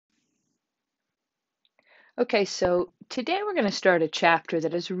Okay, so today we're going to start a chapter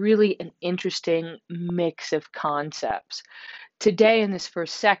that is really an interesting mix of concepts. Today, in this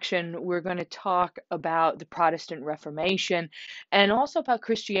first section, we're going to talk about the Protestant Reformation and also about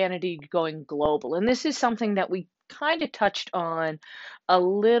Christianity going global. And this is something that we kind of touched on a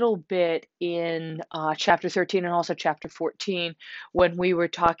little bit in chapter 13 and also chapter 14 when we were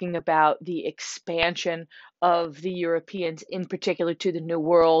talking about the expansion of the Europeans, in particular to the New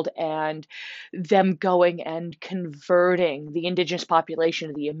World, and them going and converting the indigenous population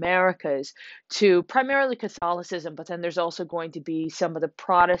of the Americas to primarily Catholicism, but then there's also going to be some of the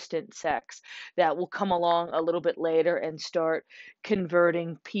Protestant sects that will come along a little bit later and start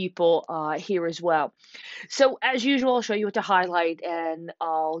converting people here as well. So, as usual, I'll show you what to highlight and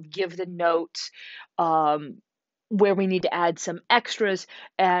I'll give the notes where we need to add some extras.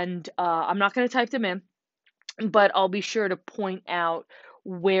 And I'm not going to type them in, but I'll be sure to point out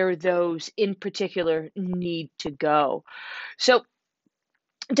where those in particular need to go. So,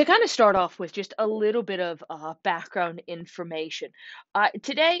 to kind of start off with just a little bit of background information.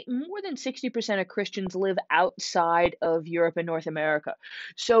 Today, more than 60% of Christians live outside of Europe and North America.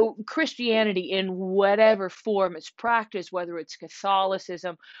 So, Christianity, in whatever form it's practiced, whether it's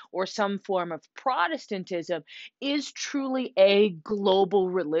Catholicism or some form of Protestantism, is truly a global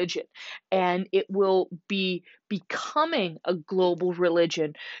religion. And it will be becoming a global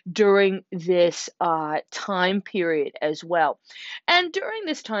religion during this time period as well. And during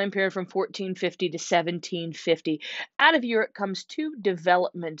this time period from 1450 to 1750, out of Europe comes two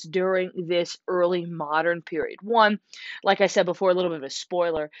developments during this early modern period. One, like I said before, a little bit of a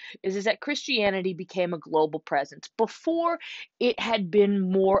spoiler, is that Christianity became a global presence. Before, it had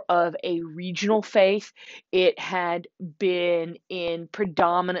been more of a regional faith. It had been in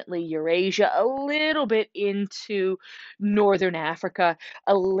predominantly Eurasia, a little bit into Northern Africa,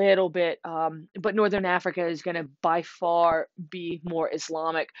 a little bit, but Northern Africa is going to by far be more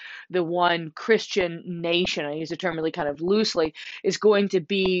Islamic. The one Christian nation, I use the term really kind of loosely, is going to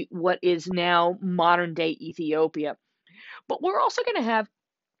be what is now modern day Ethiopia. But we're also going to have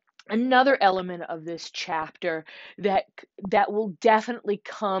another element of this chapter that will definitely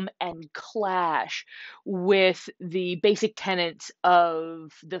come and clash with the basic tenets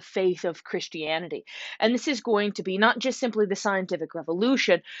of the faith of Christianity. And this is going to be not just simply the scientific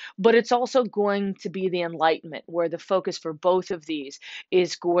revolution, but it's also going to be the Enlightenment, where the focus for both of these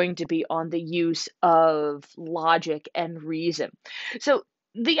is going to be on the use of logic and reason. So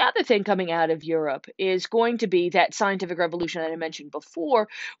the other thing coming out of Europe is going to be that scientific revolution that I mentioned before,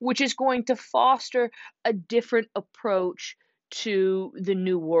 which is going to foster a different approach to the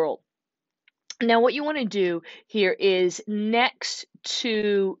new world. Now, what you want to do here is next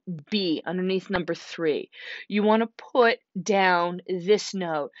to B, underneath number 3, you want to put down this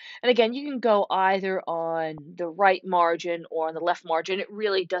note. And again, you can go either on the right margin or on the left margin. It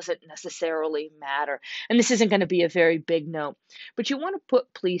really doesn't necessarily matter. And this isn't going to be a very big note. But you want to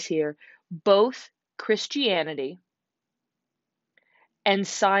put, please, here, both Christianity and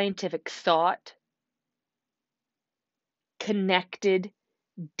scientific thought connected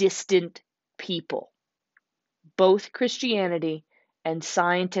distant people. Both Christianity and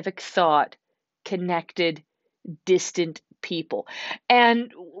scientific thought connected distant people.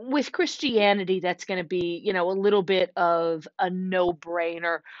 And with Christianity, that's going to be, a little bit of a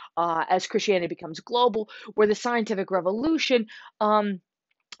no-brainer as Christianity becomes global, where the scientific revolution,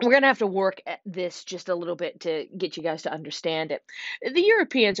 we're going to have to work at this just a little bit to get you guys to understand it. The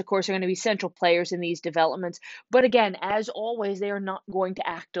Europeans, of course, are going to be central players in these developments, but again, as always, they are not going to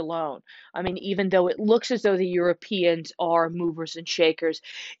act alone. I mean, even though it looks as though the Europeans are movers and shakers,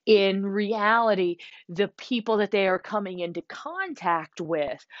 in reality, the people that they are coming into contact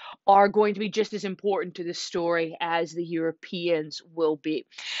with are going to be just as important to the story as the Europeans will be.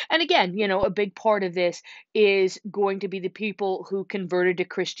 And again, a big part of this is going to be the people who converted to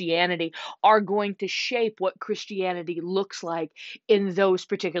Christianity are going to shape what Christianity looks like in those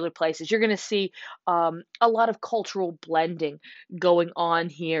particular places. You're going to see a lot of cultural blending going on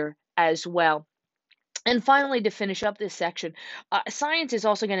here as well. And finally, to finish up this section, science is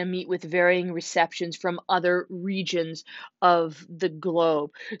also going to meet with varying receptions from other regions of the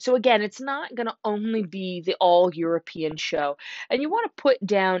globe. So, again, it's not going to only be the all European show. And you want to put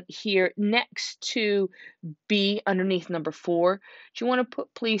down here next to B underneath number 4, do you want to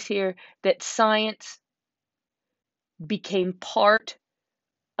put, please, here that science became part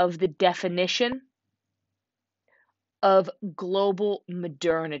of the definition of global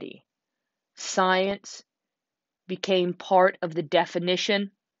modernity? Science became part of the definition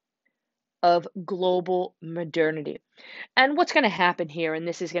of global modernity. And what's going to happen here, and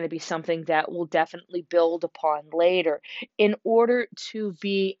this is going to be something that we'll definitely build upon later, in order to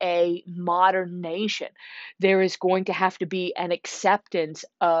be a modern nation, there is going to have to be an acceptance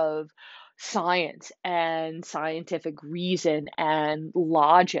of science and scientific reason and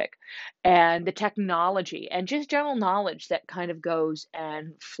logic and the technology and just general knowledge that kind of goes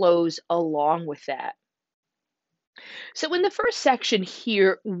and flows along with that. So, in the first section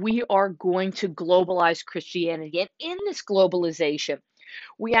here, we are going to globalize Christianity. And in this globalization,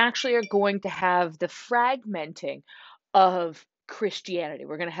 we actually are going to have the fragmenting of Christianity.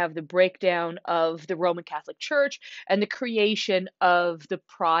 We're going to have the breakdown of the Roman Catholic Church and the creation of the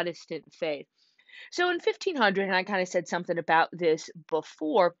Protestant faith. So, in 1500, and I kind of said something about this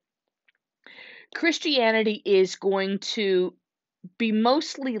before, Christianity is going to be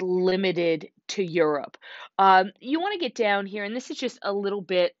mostly limited to Europe. You want to get down here, and this is just a little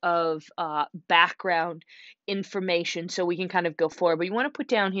bit of background information so we can kind of go forward. But you want to put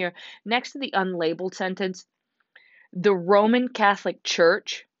down here next to the unlabeled sentence, the Roman Catholic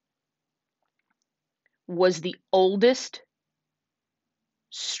Church was the oldest,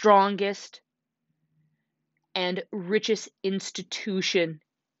 strongest, and richest institution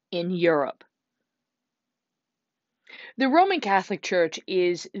in Europe. The Roman Catholic Church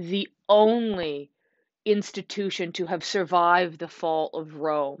is the only institution to have survived the fall of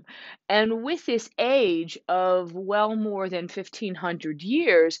Rome. And with this age of well more than 1500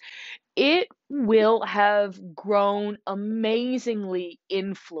 years, it will have grown amazingly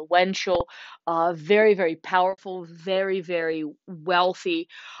influential, very, very powerful, very, very wealthy.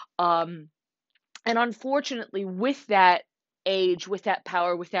 Um, and unfortunately, with that age, with that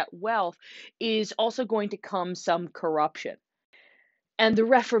power, with that wealth, is also going to come some corruption. And the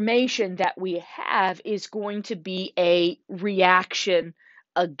Reformation that we have is going to be a reaction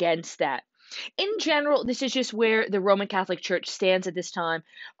against that. In general, this is just where the Roman Catholic Church stands at this time.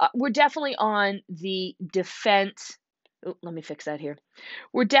 We're definitely on the defense. Oh, let me fix that here.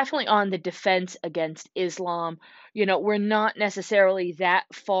 We're definitely on the defense against Islam. We're not necessarily that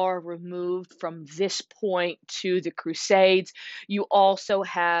far removed from this point to the Crusades. You also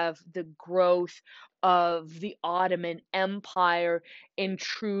have the growth of the Ottoman Empire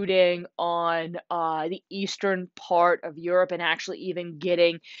intruding on the eastern part of Europe and actually even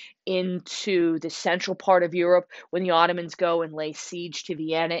getting into the central part of Europe when the Ottomans go and lay siege to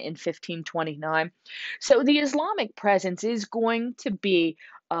Vienna in 1529. So the Islamic presence is going to be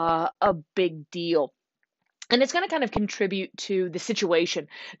a big deal. And it's going to kind of contribute to the situation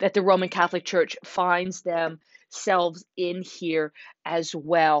that the Roman Catholic Church finds themselves in here as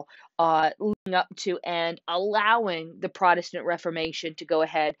well, leading up to and allowing the Protestant Reformation to go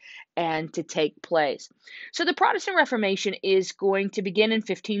ahead and to take place. So the Protestant Reformation is going to begin in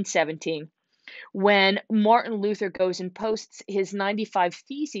 1517 when Martin Luther goes and posts his 95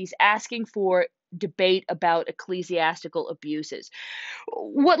 Theses asking for debate about ecclesiastical abuses.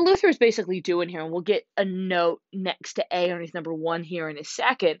 What Luther is basically doing here, and we'll get a note next to A on his number one here in a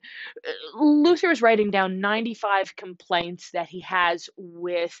second, Luther is writing down 95 complaints that he has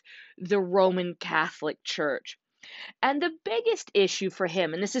with the Roman Catholic Church. And the biggest issue for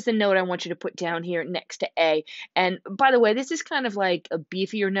him, and this is the note I want you to put down here next to A. And by the way, this is kind of like a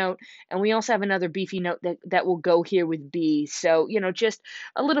beefier note, and we also have another beefy note that will go here with B. So, just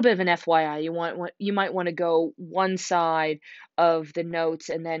a little bit of an FYI. You might want to go one side of the notes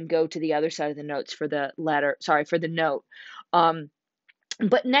and then go to the other side of the notes for the letter, sorry, for the note.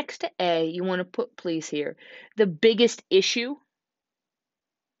 But next to A, you want to put, please, here, the biggest issue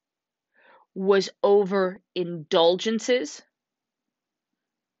was over indulgences.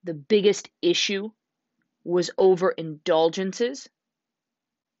 The biggest issue was over indulgences,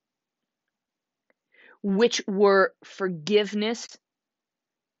 which were forgiveness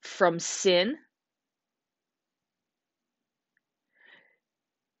from sin,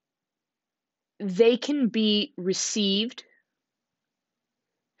 they can be received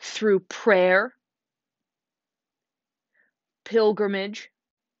through prayer, pilgrimage,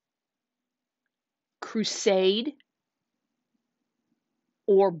 crusade,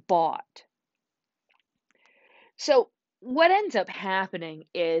 or bought. So what ends up happening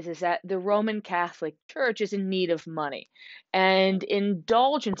is that the Roman Catholic Church is in need of money, and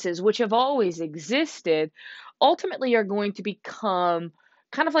indulgences, which have always existed, ultimately are going to become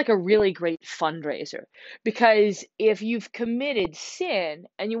kind of like a really great fundraiser. Because if you've committed sin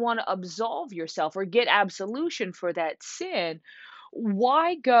and you want to absolve yourself or get absolution for that sin,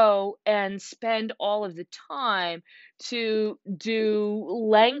 why go and spend all of the time to do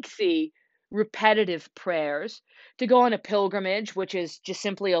lengthy repetitive prayers, to go on a pilgrimage, which is just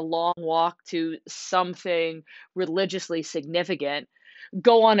simply a long walk to something religiously significant,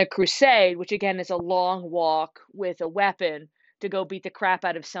 go on a crusade, which again is a long walk with a weapon to go beat the crap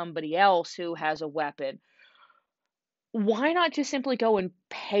out of somebody else who has a weapon. Why not just simply go and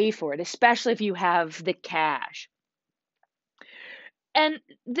pay for it, especially if you have the cash? And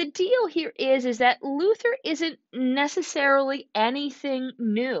the deal here is that Luther isn't necessarily anything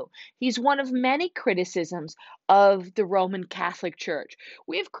new. He's one of many criticisms of the Roman Catholic Church.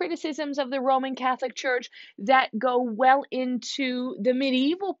 We have criticisms of the Roman Catholic Church that go well into the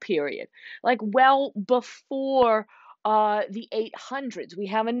medieval period, like well before the 800s. We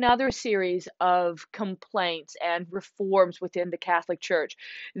have another series of complaints and reforms within the Catholic Church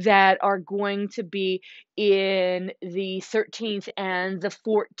that are going to be in the 13th and the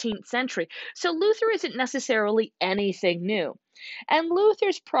 14th century. So Luther isn't necessarily anything new. And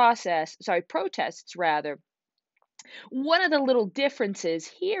Luther's protests rather, one of the little differences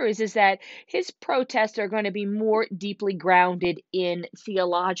here is that his protests are going to be more deeply grounded in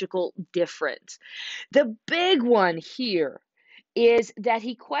theological difference. The big one here is that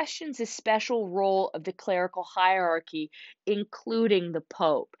he questions the special role of the clerical hierarchy, including the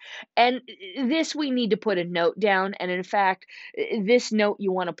Pope. And this we need to put a note down. And in fact, this note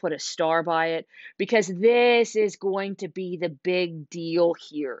you want to put a star by it because this is going to be the big deal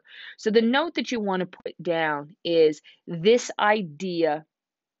here. So the note that you want to put down is this idea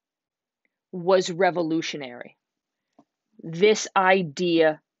was revolutionary. This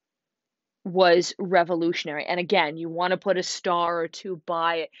idea was revolutionary. And again, you want to put a star or two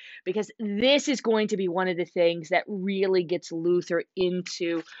by it because this is going to be one of the things that really gets Luther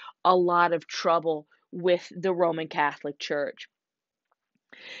into a lot of trouble with the Roman Catholic Church.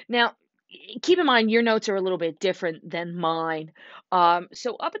 Now, keep in mind your notes are a little bit different than mine.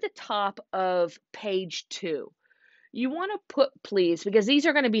 So up at the top of page 2, you want to put, please, because these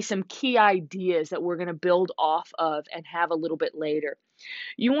are going to be some key ideas that we're going to build off of and have a little bit later.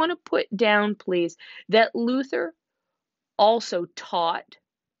 You want to put down, please, that Luther also taught,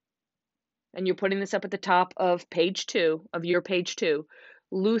 and you're putting this up at the top of page 2, of your page 2,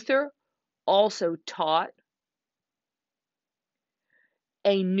 Luther also taught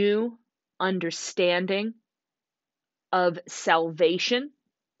a new understanding of salvation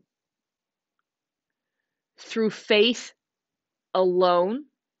through faith alone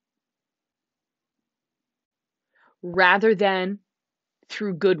rather than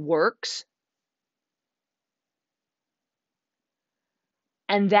through good works,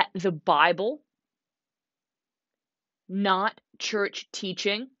 and that the Bible, not church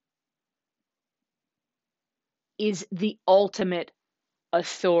teaching, is the ultimate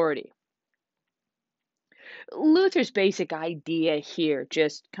authority. Luther's basic idea here,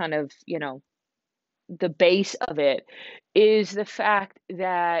 just kind of, the base of it, is the fact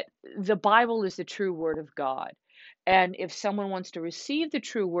that the Bible is the true word of God. And if someone wants to receive the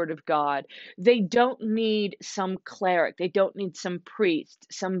true word of God, they don't need some cleric, they don't need some priest,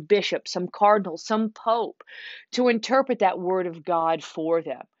 some bishop, some cardinal, some pope to interpret that word of God for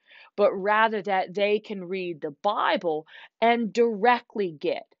them, but rather that they can read the Bible and directly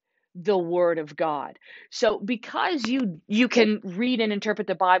get the word of God. So because you can read and interpret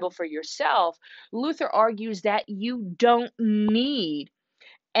the Bible for yourself, Luther argues that you don't need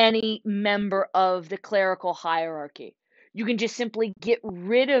any member of the clerical hierarchy. You can just simply get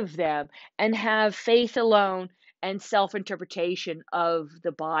rid of them and have faith alone and self-interpretation of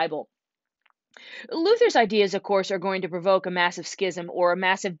the Bible. Luther's ideas, of course, are going to provoke a massive schism or a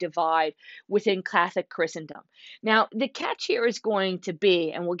massive divide within Catholic Christendom. Now, the catch here is going to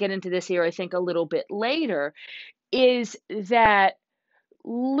be, and we'll get into this here, I think, a little bit later, is that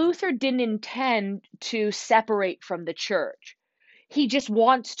Luther didn't intend to separate from the church. He just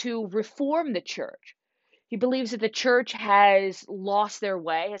wants to reform the church. He believes that the church has lost their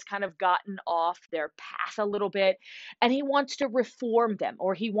way, has kind of gotten off their path a little bit, and he wants to reform them,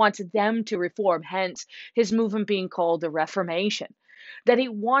 or he wants them to reform, hence his movement being called the Reformation. That he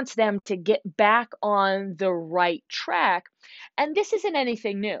wants them to get back on the right track. And this isn't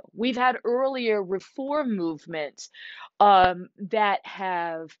anything new. We've had earlier reform movements that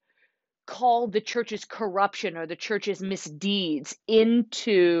have called the church's corruption or the church's misdeeds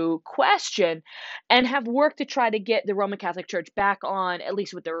into question and have worked to try to get the Roman Catholic Church back on, at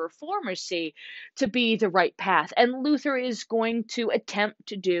least what the reformers see, to be the right path. And Luther is going to attempt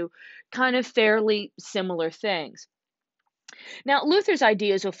to do kind of fairly similar things. Now, Luther's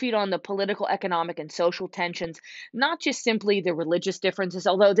ideas will feed on the political, economic, and social tensions, not just simply the religious differences,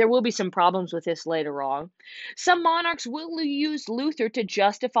 although there will be some problems with this later on. Some monarchs will use Luther to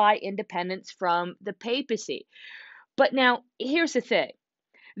justify independence from the papacy. But now, here's the thing.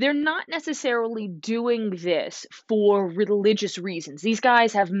 They're not necessarily doing this for religious reasons. These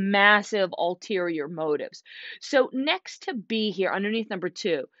guys have massive ulterior motives. So, next to B here, underneath number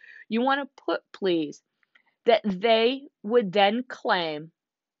 2, you want to put, please, that they would then claim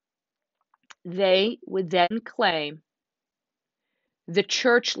the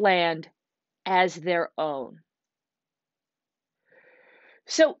church land as their own.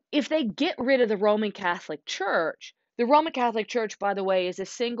 So if they get rid of the Roman Catholic Church, the Roman Catholic Church, by the way, is the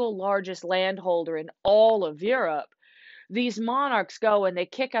single largest landholder in all of Europe. These monarchs go and they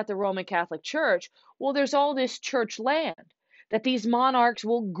kick out the Roman Catholic Church. Well, there's all this church land that these monarchs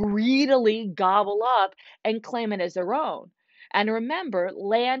will greedily gobble up and claim it as their own. And remember,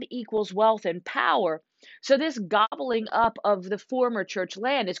 land equals wealth and power. So this gobbling up of the former church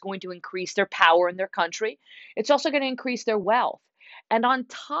land is going to increase their power in their country. It's also going to increase their wealth. And on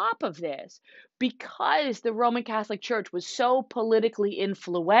top of this, because the Roman Catholic Church was so politically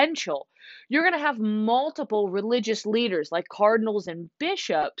influential, you're going to have multiple religious leaders like cardinals and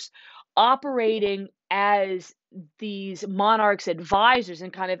bishops operating as these monarchs' advisors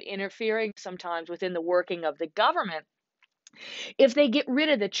and kind of interfering sometimes within the working of the government. If they get rid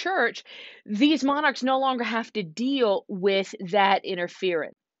of the church, these monarchs no longer have to deal with that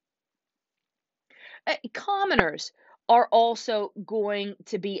interference. Commoners are also going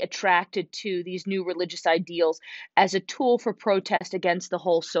to be attracted to these new religious ideals as a tool for protest against the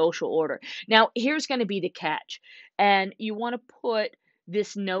whole social order. Now, here's going to be the catch, and you want to put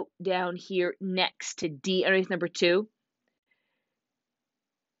this note down here next to D, underneath number 2.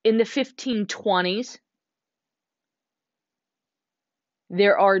 In the 1520s,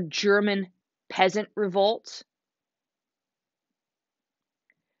 there are German peasant revolts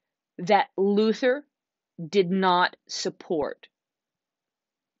that Luther did not support.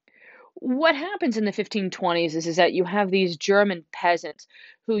 What happens in the 1520s is that you have these German peasants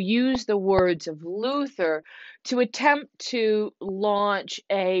who use the words of Luther to attempt to launch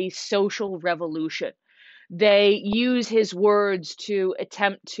a social revolution. They use his words to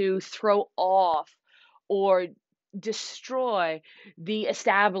attempt to throw off or destroy the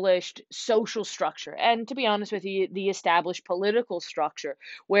established social structure. And to be honest with you, the established political structure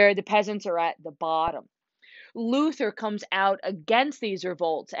where the peasants are at the bottom. Luther comes out against these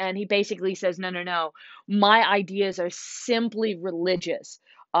revolts and he basically says, no, no, no, my ideas are simply religious.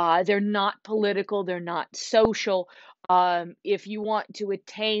 They're not political, they're not social. If you want to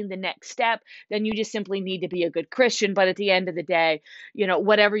attain the next step, then you just simply need to be a good Christian. But at the end of the day,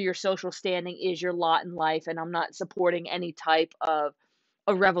 whatever your social standing is, your lot in life, and I'm not supporting any type of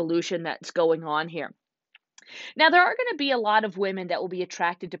a revolution that's going on here. Now, there are going to be a lot of women that will be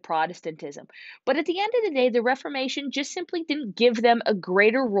attracted to Protestantism, but at the end of the day, the Reformation just simply didn't give them a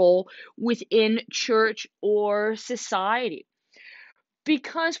greater role within church or society.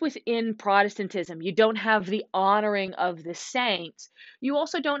 Because within Protestantism, you don't have the honoring of the saints, you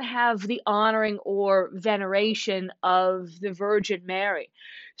also don't have the honoring or veneration of the Virgin Mary.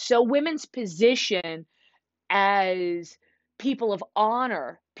 So, women's position as people of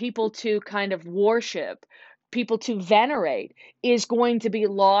honor, people to kind of worship, people to venerate, is going to be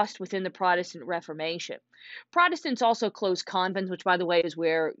lost within the Protestant Reformation. Protestants also closed convents, which, by the way, is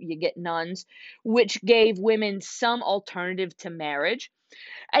where you get nuns, which gave women some alternative to marriage.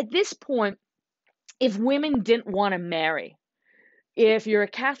 At this point, if women didn't want to marry, if you're a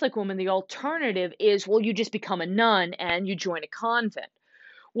Catholic woman, the alternative is, well, you just become a nun and you join a convent.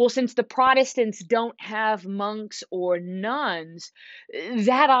 Well, since the Protestants don't have monks or nuns,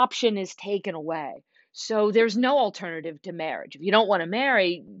 that option is taken away. So there's no alternative to marriage. If you don't want to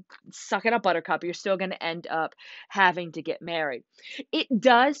marry, suck it up, buttercup. You're still going to end up having to get married. It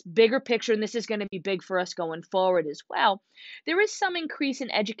does, bigger picture, and this is going to be big for us going forward as well. There is some increase in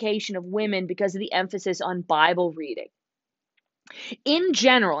education of women because of the emphasis on Bible reading. In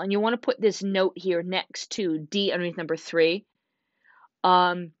general, and you want to put this note here next to D underneath number 3.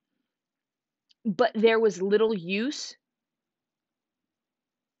 But there was little use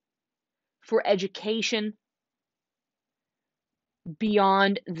for education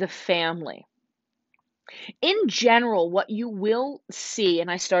beyond the family. In general, what you will see,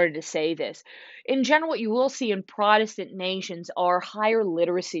 and I started to say this, in general, what you will see in Protestant nations are higher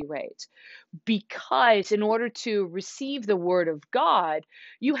literacy rates because in order to receive the word of God,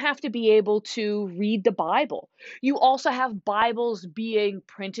 you have to be able to read the Bible. You also have Bibles being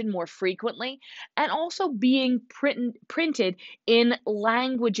printed more frequently and also being printed in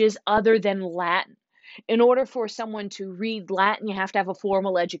languages other than Latin. In order for someone to read Latin, you have to have a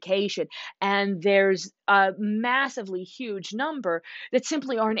formal education. And there's a massively huge number that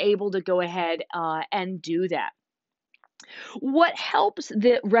simply aren't able to go ahead and do that. What helps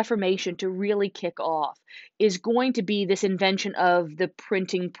the Reformation to really kick off is going to be this invention of the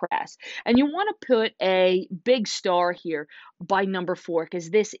printing press. And you want to put a big star here by number 4 because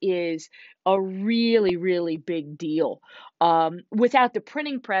this is a really, really big deal. Without the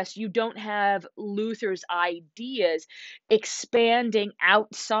printing press, you don't have Luther's ideas expanding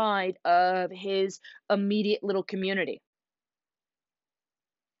outside of his immediate little community.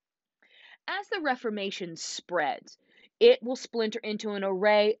 As the Reformation spreads, it will splinter into an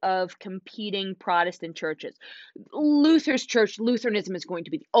array of competing Protestant churches. Luther's church, Lutheranism is going to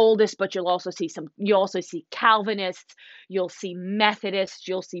be the oldest, but you also see Calvinists, you'll see Methodists,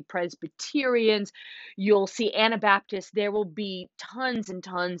 you'll see Presbyterians, you'll see Anabaptists. There will be tons and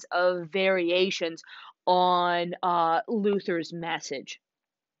tons of variations on Luther's message.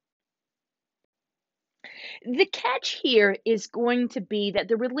 The catch here is going to be that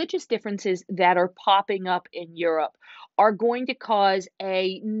the religious differences that are popping up in Europe are going to cause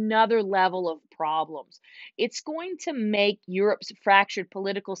another level of problems. It's going to make Europe's fractured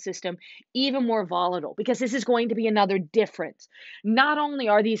political system even more volatile because this is going to be another difference. Not only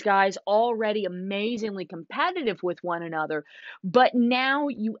are these guys already amazingly competitive with one another, but now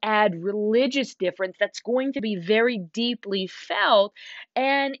you add religious difference that's going to be very deeply felt,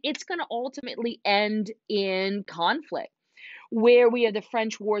 and it's going to ultimately end in conflict, where we have the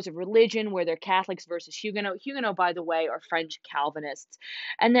French wars of religion, where they're Catholics versus Huguenot. Huguenot, by the way, are French Calvinists.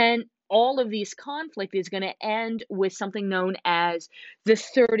 And then all of these conflict is going to end with something known as the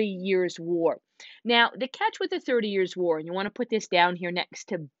 30 Years' War. Now, the catch with the 30 Years' War, and you want to put this down here next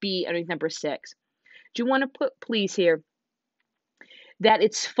to B underneath number 6. Do you want to put, please, here, that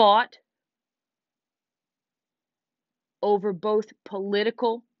it's fought over both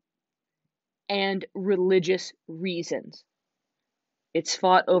political and religious reasons. It's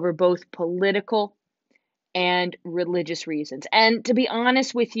fought over both political and religious reasons. And to be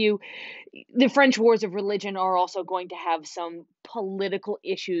honest with you, the French wars of religion are also going to have some political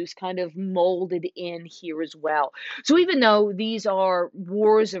issues kind of molded in here as well. So even though these are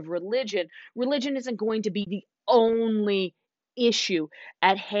wars of religion, religion isn't going to be the only issue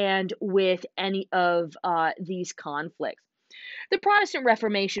at hand with any of these conflicts. The Protestant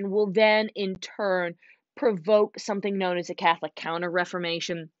Reformation will then, in turn, provoke something known as a Catholic Counter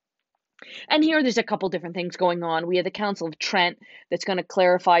Reformation. And here there's a couple different things going on. We have the Council of Trent that's going to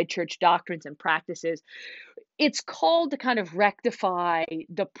clarify church doctrines and practices. It's called to kind of rectify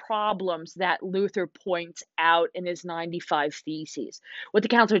the problems that Luther points out in his 95 Theses. What the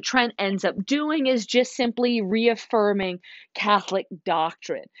Council of Trent ends up doing is just simply reaffirming Catholic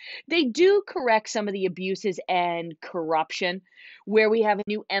doctrine. They do correct some of the abuses and corruption, where we have a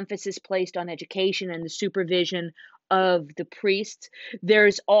new emphasis placed on education and the supervision of the priests.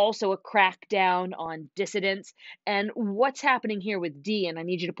 There's also a crackdown on dissidents. And what's happening here with D, and I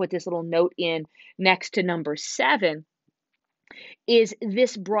need you to put this little note in next to number 7, is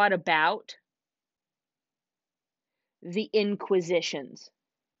this brought about the Inquisitions.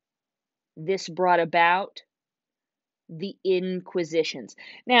 This brought about the Inquisitions.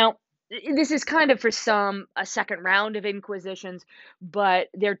 Now, this is kind of for some a second round of Inquisitions, but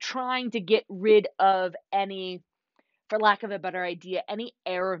they're trying to get rid of any, for lack of a better idea, any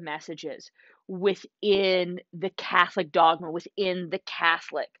error messages within the Catholic dogma, within the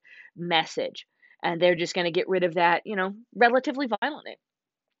Catholic message. And they're just going to get rid of that, relatively violently.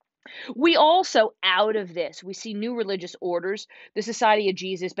 We also, out of this, we see new religious orders. The Society of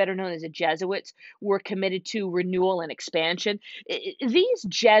Jesus, better known as the Jesuits, were committed to renewal and expansion. These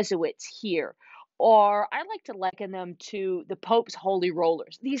Jesuits here are, I like to liken them to the Pope's holy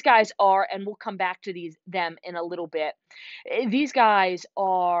rollers. These guys are, and we'll come back to them in a little bit. These guys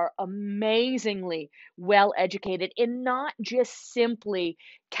are amazingly well educated in not just simply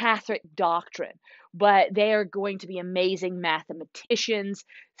Catholic doctrine, but they are going to be amazing mathematicians,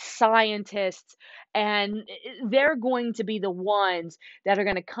 scientists, and they're going to be the ones that are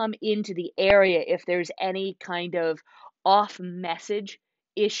going to come into the area if there's any kind of off message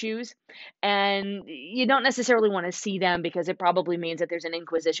issues, and you don't necessarily want to see them because it probably means that there's an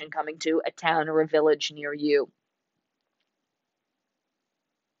inquisition coming to a town or a village near you.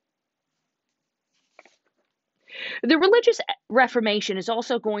 The religious reformation is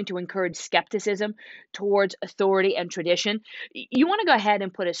also going to encourage skepticism towards authority and tradition. You want to go ahead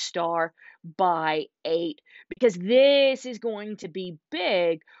and put a star by 8 because this is going to be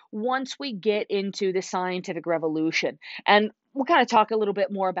big once we get into the scientific revolution. And we'll kind of talk a little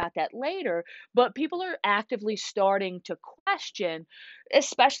bit more about that later, but people are actively starting to question,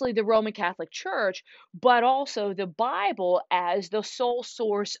 especially the Roman Catholic Church, but also the Bible as the sole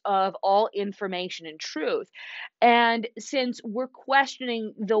source of all information and truth. And since we're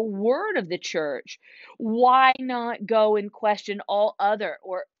questioning the word of the church, why not go and question all other,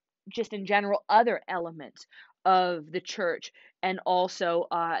 or just in general, other elements of the church and also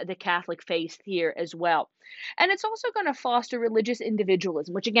the Catholic faith here as well? And it's also going to foster religious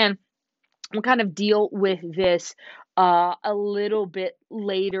individualism, which again, we'll kind of deal with this a little bit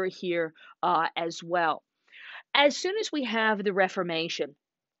later here as well. As soon as we have the Reformation,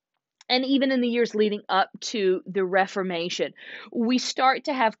 and even in the years leading up to the Reformation, we start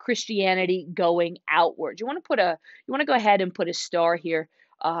to have Christianity going outward. You want to go ahead and put a star here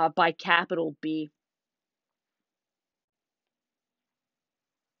by capital B.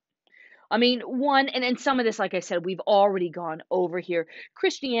 I mean, one, and some of this, like I said, we've already gone over here.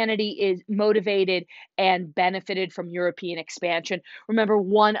 Christianity is motivated and benefited from European expansion. Remember,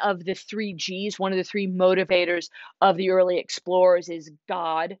 one of the three G's, one of the three motivators of the early explorers is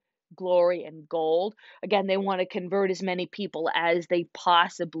God, glory, and gold. Again, they want to convert as many people as they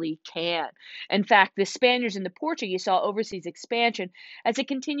possibly can. In fact, the Spaniards and the Portuguese saw overseas expansion as a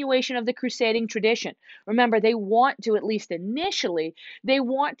continuation of the crusading tradition. Remember, they want to, at least initially, they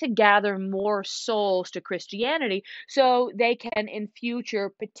want to gather more souls to Christianity so they can in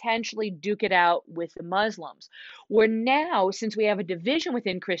future potentially duke it out with the Muslims. Where now, since we have a division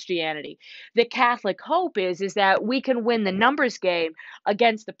within Christianity, the Catholic hope is that we can win the numbers game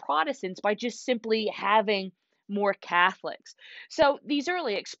against the Protestants by just simply having more Catholics. So these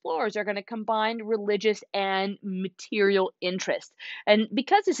early explorers are going to combine religious and material interest. And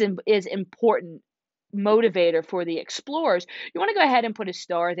because this is important motivator for the explorers, you want to go ahead and put a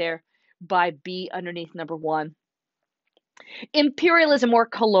star there by B underneath number 1. Imperialism or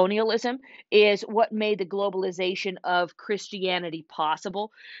colonialism is what made the globalization of Christianity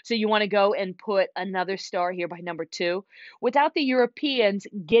possible. So you want to go and put another star here by number 2. Without the Europeans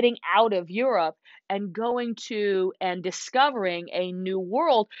getting out of Europe and going to and discovering a new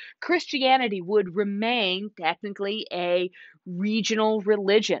world, Christianity would remain technically a regional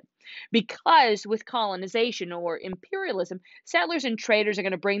religion. Because with colonization or imperialism, settlers and traders are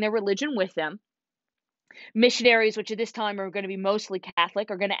going to bring their religion with them. Missionaries, which at this time are going to be mostly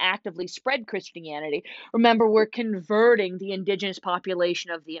Catholic, are going to actively spread Christianity. Remember, we're converting the indigenous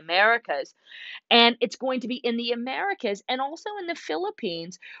population of the Americas, and it's going to be in the Americas and also in the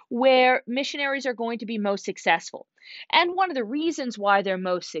Philippines where missionaries are going to be most successful. And one of the reasons why they're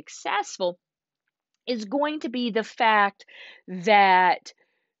most successful is going to be the fact that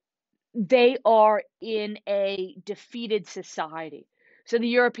they are in a defeated society. So the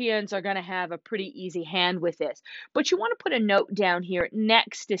Europeans are going to have a pretty easy hand with this. But you want to put a note down here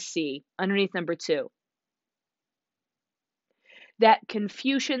next to C, underneath number 2, that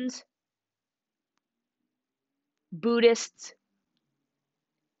Confucians, Buddhists,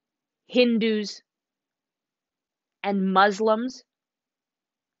 Hindus, and Muslims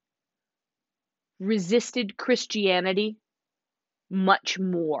resisted Christianity much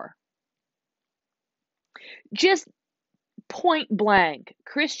more. Just point blank,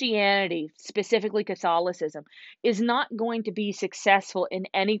 Christianity, specifically Catholicism, is not going to be successful in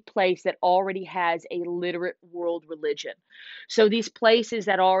any place that already has a literate world religion. So these places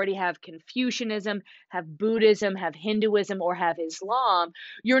that already have Confucianism, have Buddhism, have Hinduism, or have Islam,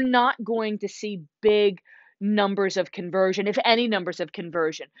 you're not going to see big numbers of conversion, if any numbers of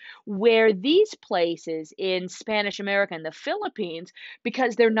conversion. Where these places in Spanish America and the Philippines,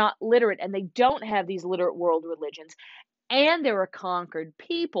 because they're not literate and they don't have these literate world religions, and they're a conquered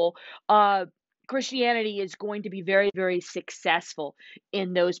people, Christianity is going to be very, very successful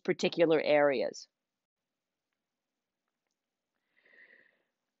in those particular areas.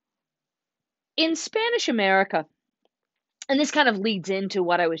 In Spanish America, and this kind of leads into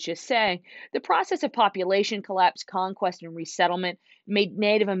what I was just saying, the process of population collapse, conquest, and resettlement made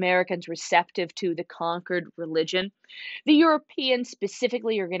Native Americans receptive to the conquered religion. The Europeans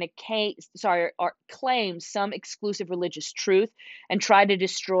specifically are going to claim some exclusive religious truth and try to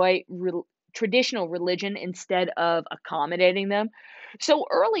destroy traditional religion instead of accommodating them. So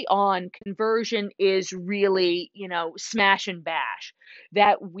early on, conversion is really, smash and bash,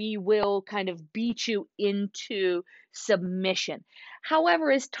 that we will kind of beat you into submission.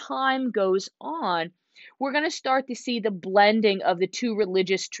 However, as time goes on, we're going to start to see the blending of the two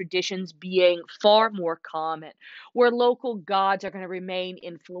religious traditions being far more common, where local gods are going to remain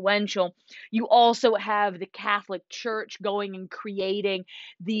influential. You also have the Catholic Church going and creating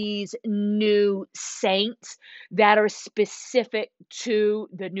these new saints that are specific to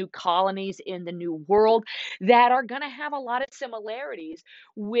the new colonies in the New World that are going to have a lot of similarities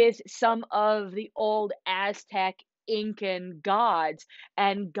with some of the old Aztec, Incan gods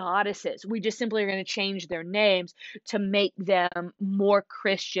and goddesses. We just simply are going to change their names to make them more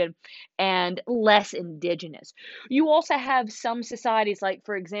Christian and less indigenous. You also have some societies, like,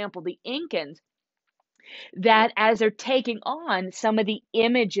 for example, the Incans, that as they're taking on some of the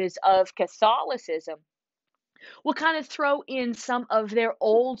images of Catholicism, will kind of throw in some of their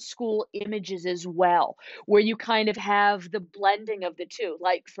old school images as well, where you kind of have the blending of the two.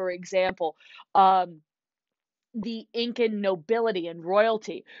 Like, for example, the Incan nobility and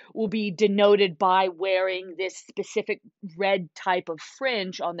royalty will be denoted by wearing this specific red type of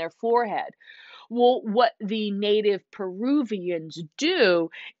fringe on their forehead. Well, what the native Peruvians do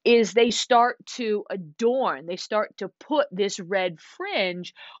is they start to adorn, they start to put this red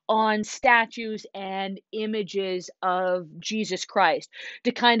fringe on statues and images of Jesus Christ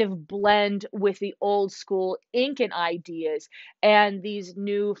to kind of blend with the old school Incan ideas and these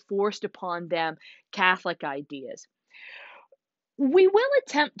new forced upon them Catholic ideas. We will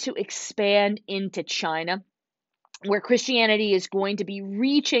attempt to expand into China, where Christianity is going to be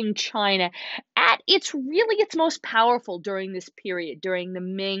reaching China at its most powerful during this period, during the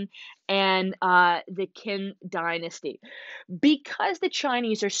Ming and the Qin dynasty, because the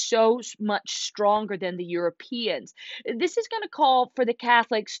Chinese are much stronger than the Europeans. This is going to call for the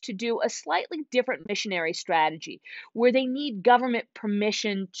Catholics to do a slightly different missionary strategy, where they need government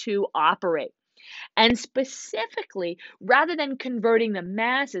permission to operate. And specifically, rather than converting the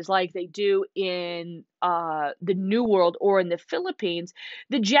masses like they do in the New World or in the Philippines,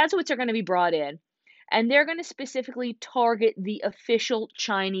 the Jesuits are going to be brought in, and they're going to specifically target the official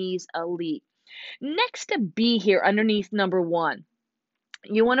Chinese elite. Next to B here, underneath number one,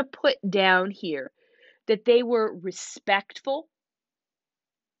 you want to put down here that they were respectful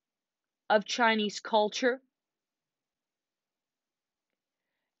of Chinese culture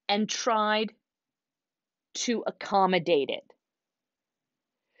and tried to accommodate it.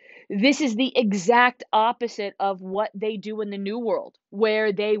 This is the exact opposite of what they do in the New World,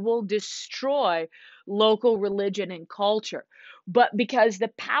 where they will destroy local religion and culture. But because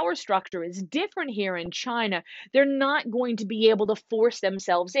the power structure is different here in China, they're not going to be able to force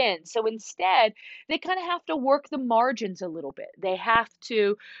themselves in. So instead, they kind of have to work the margins a little bit. They have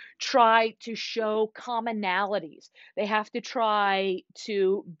to try to show commonalities. They have to try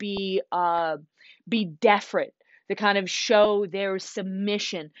to be deferent, to kind of show their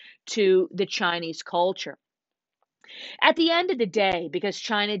submission to the Chinese culture. At the end of the day, because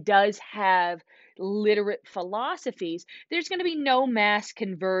China does have literate philosophies, there's going to be no mass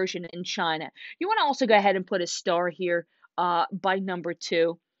conversion in China. You want to also go ahead and put a star here by number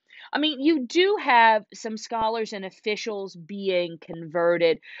two. I mean, you do have some scholars and officials being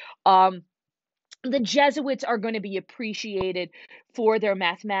converted. Um, the Jesuits are going to be appreciated for their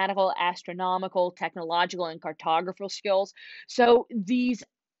mathematical, astronomical, technological, and cartographical skills. So these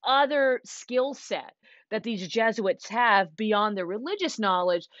other skill set that these Jesuits have beyond their religious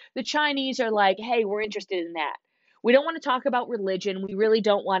knowledge, the Chinese are like, hey, we're interested in that. We don't want to talk about religion. We really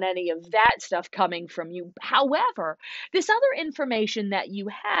don't want any of that stuff coming from you. However, this other information that you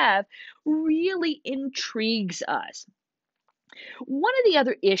have really intrigues us. One of the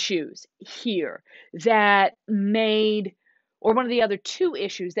other issues here that made, or one of the other two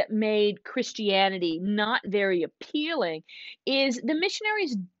issues that made Christianity not very appealing, is the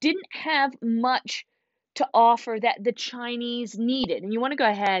missionaries didn't have much to offer that the Chinese needed. And you want to go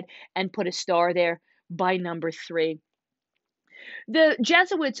ahead and put a star there by number three. The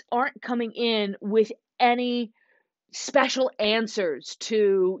Jesuits aren't coming in with any special answers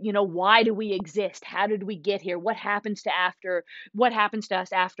to, why do we exist, how did we get here, what happens to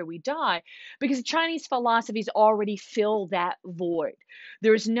us after we die, because Chinese philosophies already fill that void.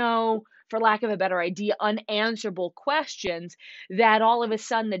 There's no, for lack of a better idea, unanswerable questions that all of a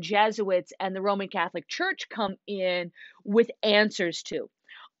sudden the Jesuits and the Roman Catholic Church come in with answers to.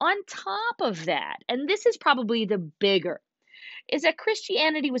 On top of that, and this is probably the bigger, is that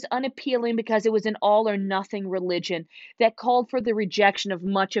Christianity was unappealing because it was an all or nothing religion that called for the rejection of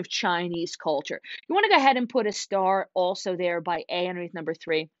much of Chinese culture. You want to go ahead and put a star also there by A underneath number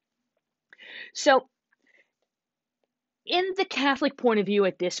 3. So, in the Catholic point of view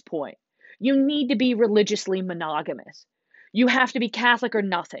at this point, you need to be religiously monogamous. You have to be Catholic or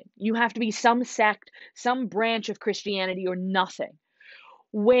nothing. You have to be some sect, some branch of Christianity or nothing.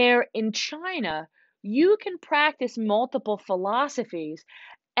 Where in China, you can practice multiple philosophies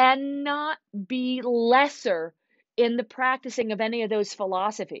and not be lesser in the practicing of any of those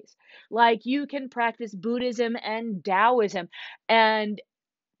philosophies. Like you can practice Buddhism and Taoism, and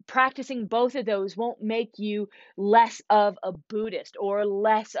practicing both of those won't make you less of a Buddhist or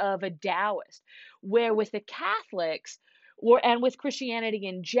less of a Taoist. Where with the Catholics, and with Christianity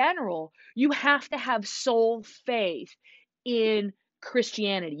in general, you have to have sole faith in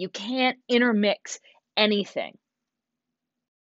Christianity. You can't intermix anything.